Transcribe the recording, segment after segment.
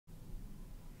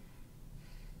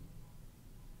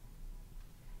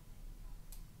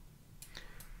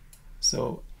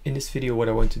So in this video, what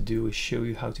I want to do is show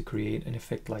you how to create an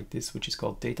effect like this, which is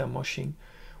called Datamoshing,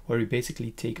 where we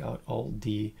basically take out all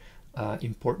the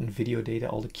important video data,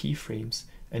 all the keyframes,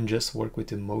 and just work with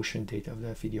the motion data of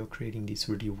that video, creating these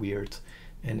really weird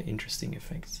and interesting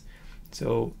effects.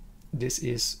 So this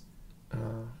is,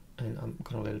 and I'm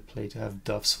gonna let it play to have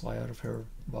doves fly out of her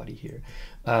body here.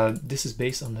 This is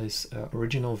based on this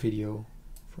original video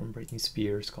from Britney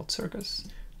Spears called Circus.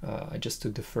 I just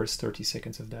took the first 30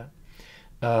 seconds of that.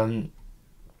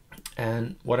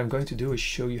 And what I'm going to do is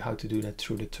show you how to do that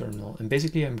through the terminal. And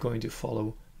basically I'm going to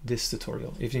follow this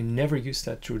tutorial. If you never use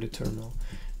that through the terminal,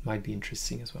 it might be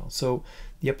interesting as well. So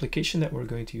the application that we're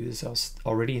going to use is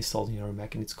already installed in your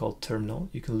Mac, and it's called Terminal.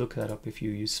 You can look that up if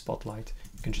you use Spotlight.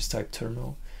 You can just type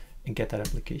Terminal and get that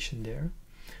application there.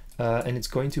 And it's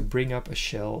going to bring up a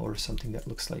shell or something that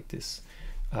looks like this.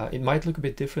 It might look a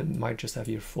bit different. It might just have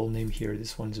your full name here.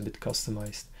 This one's a bit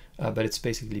customized, but it's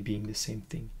basically being the same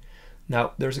thing.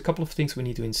 Now, there's a couple of things we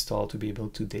need to install to be able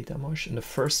to data mosh, and the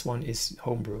first one is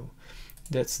Homebrew.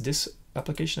 That's this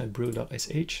application at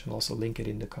brew.sh. I'll also link it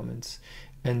in the comments.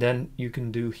 And then you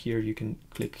can do here, you can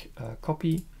click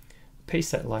copy,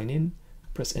 paste that line in,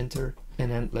 press enter,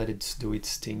 and then let it do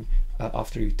its thing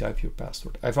after you type your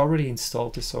password. I've already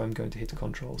installed this, so I'm going to hit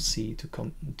Ctrl+C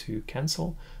to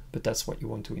cancel, but that's what you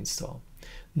want to install.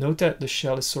 Note that the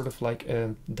shell is sort of like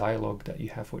a dialogue that you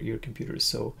have with your computer.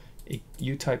 So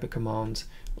you type a command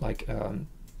like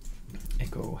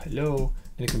echo hello,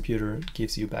 and the computer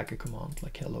gives you back a command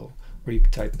like hello, or you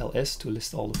can type ls to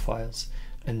list all the files,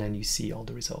 and then you see all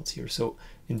the results here. So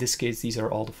in this case, these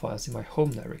are all the files in my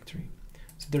home directory.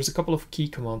 So there's a couple of key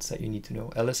commands that you need to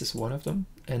know. ls is one of them,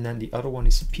 and then the other one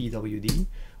is pwd,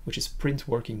 which is print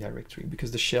working directory,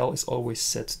 because the shell is always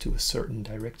set to a certain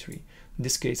directory. In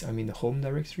this case, I'm in the home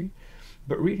directory,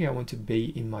 but really I want to be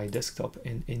in my desktop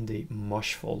and in the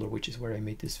mosh folder, which is where I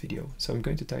made this video. So I'm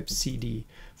going to type cd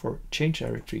for change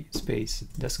directory space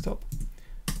desktop.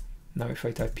 Now if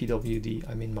I type pwd,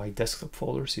 I'm in my desktop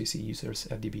folder, so you see users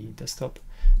fdb desktop,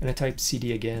 and I type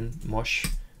cd again, mosh,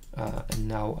 and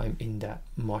now I'm in that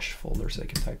mosh folder, so I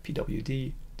can type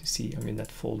pwd to see I'm in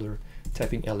that folder.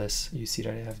 Typing ls, you see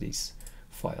that I have these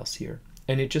files here,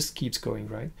 and it just keeps going,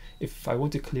 right? If I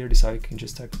want to clear this, I can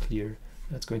just type clear.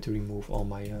 That's going to remove all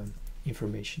my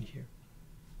information here.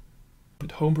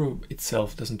 But Homebrew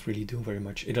itself doesn't really do very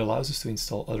much. It allows us to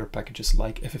install other packages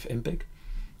like ffmpeg,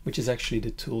 which is actually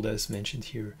the tool that is mentioned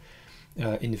here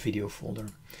in the video folder.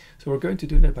 So we're going to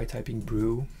do that by typing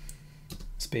brew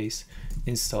space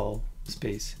install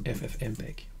space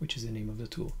ffmpeg, which is the name of the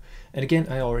tool. And again,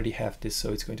 I already have this,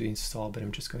 so it's going to install, but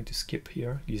I'm just going to skip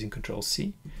here using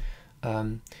Ctrl+C.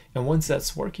 And once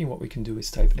that's working, what we can do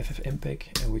is type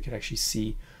ffmpeg, and we can actually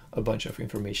see a bunch of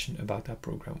information about that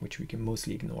program, which we can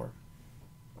mostly ignore.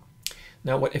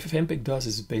 Now, what ffmpeg does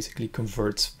is basically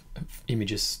converts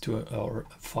images to or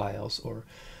files or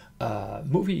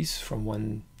movies from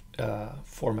one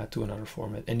format to another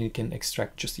format, and it can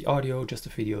extract just the audio, just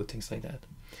the video, things like that.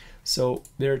 So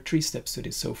there are 3 steps to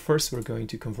this. So first, we're going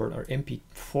to convert our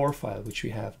MP4 file, which we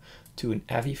have, to an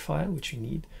AVI file, which we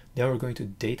need. Then we're going to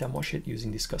data mosh it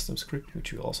using this custom script,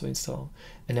 which we also install.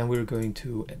 And then we're going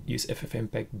to use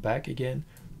ffmpeg back again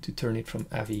to turn it from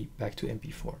AVI back to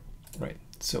MP4. Right,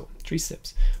 so 3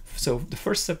 steps. So the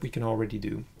first step we can already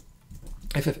do.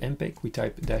 ffmpeg, we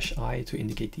type -i to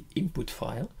indicate the input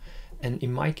file. And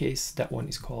in my case, that one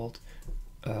is called,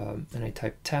 and I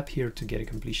type tab here to get a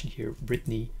completion here,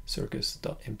 Britney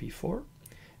circus.mp4.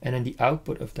 And then the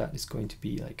output of that is going to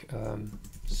be like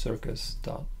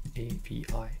circus.avi.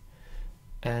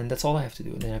 And that's all I have to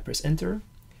do. And then I press enter.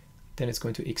 Then it's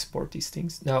going to export these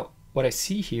things. Now, what I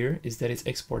see here is that it's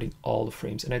exporting all the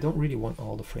frames, and I don't really want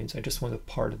all the frames. I just want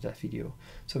a part of that video.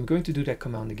 So I'm going to do that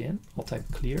command again. I'll type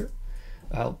clear.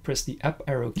 I'll press the up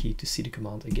arrow key to see the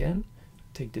command again.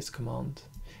 Take this command.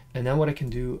 And then what I can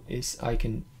do is I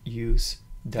can use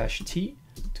 -t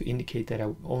to indicate that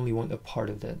I only want a part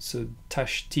of that. So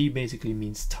 -t basically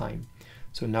means time.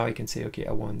 So now I can say, okay,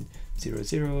 I want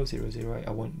 0000,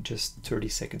 I want just 30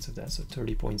 seconds of that. So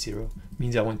 30.0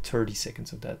 means I want 30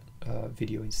 seconds of that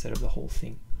video instead of the whole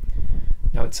thing.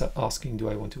 Now it's asking,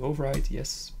 do I want to override?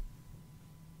 Yes.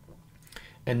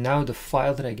 And now the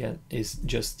file that I get is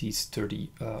just these 30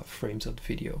 frames of the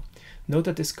video. Note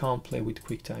that this can't play with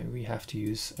QuickTime. We have to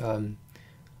use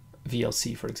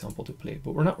VLC, for example, to play it,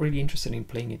 but we're not really interested in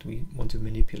playing it. We want to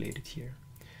manipulate it here.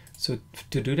 So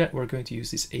to do that, we're going to use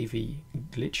this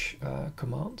aviglitch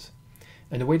command.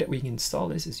 And the way that we can install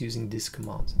this is using this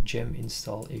command, gem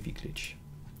install aviglitch.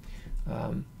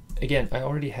 Again, I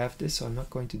already have this, so I'm not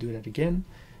going to do that again.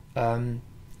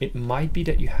 It might be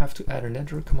that you have to add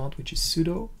another command, which is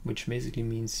sudo, which basically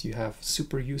means you have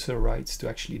super user rights to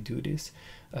actually do this,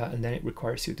 and then it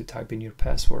requires you to type in your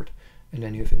password, and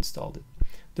then you've installed it.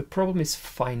 The problem is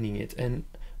finding it, and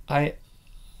I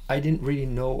didn't really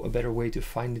know a better way to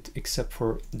find it except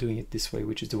for doing it this way,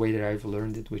 which is the way that I've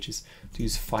learned it, which is to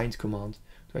use find command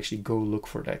to actually go look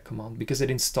for that command, because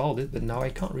it installed it, but now I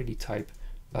can't really type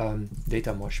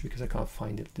Datamosh because I can't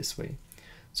find it this way.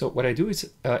 So what I do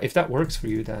is, if that works for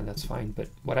you, then that's fine. But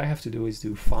what I have to do is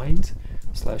do find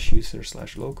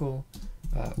 /user/local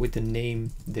with the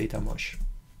name Datamosh.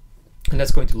 And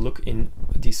that's going to look in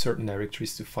these certain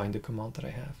directories to find the command that I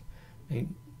have.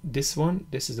 And this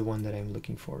is the one that I'm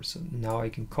looking for. So now I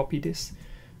can copy this,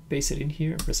 paste it in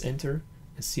here, press enter,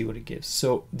 and see what it gives.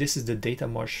 So this is the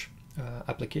Datamosh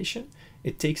application.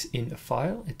 It takes in a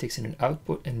file, it takes in an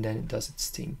output, and then it does its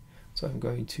thing. So I'm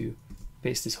going to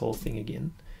paste this whole thing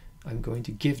again. I'm going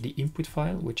to give the input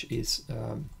file, which is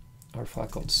our file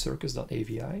called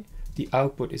circus.avi. The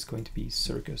output is going to be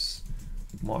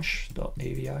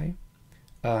circus-mosh.avi.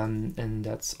 And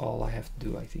that's all I have to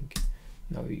do, I think.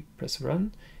 Now we press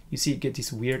run. You see, you get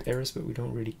these weird errors, but we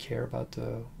don't really care about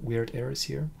the weird errors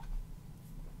here.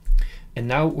 And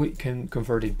now we can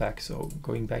convert it back. So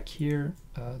going back here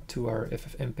to our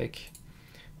ffmpeg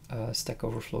Stack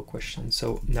Overflow question.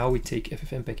 So now we take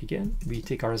ffmpeg again. We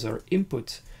take as our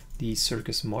input the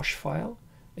circus mosh file.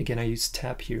 Again, I use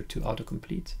tab here to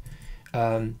autocomplete.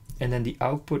 And then the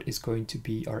output is going to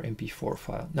be our MP4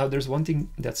 file. Now there's one thing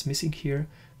that's missing here,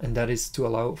 and that is to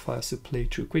allow files to play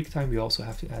through QuickTime, we also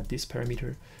have to add this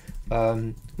parameter,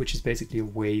 which is basically a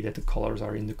way that the colors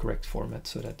are in the correct format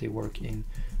so that they work in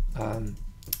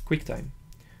QuickTime.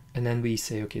 And then we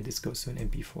say, okay, this goes to an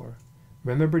MP4.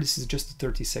 Remember, this is just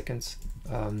 30 seconds.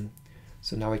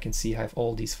 So now I can see I have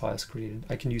all these files created.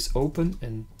 I can use open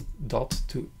and dot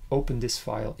to open this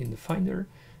file in the Finder,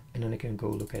 and then I can go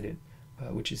look at it,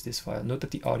 which is this file. Note that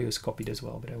the audio is copied as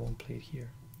well, but I won't play it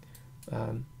here.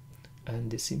 And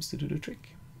this seems to do the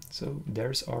trick. So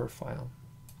there's our file.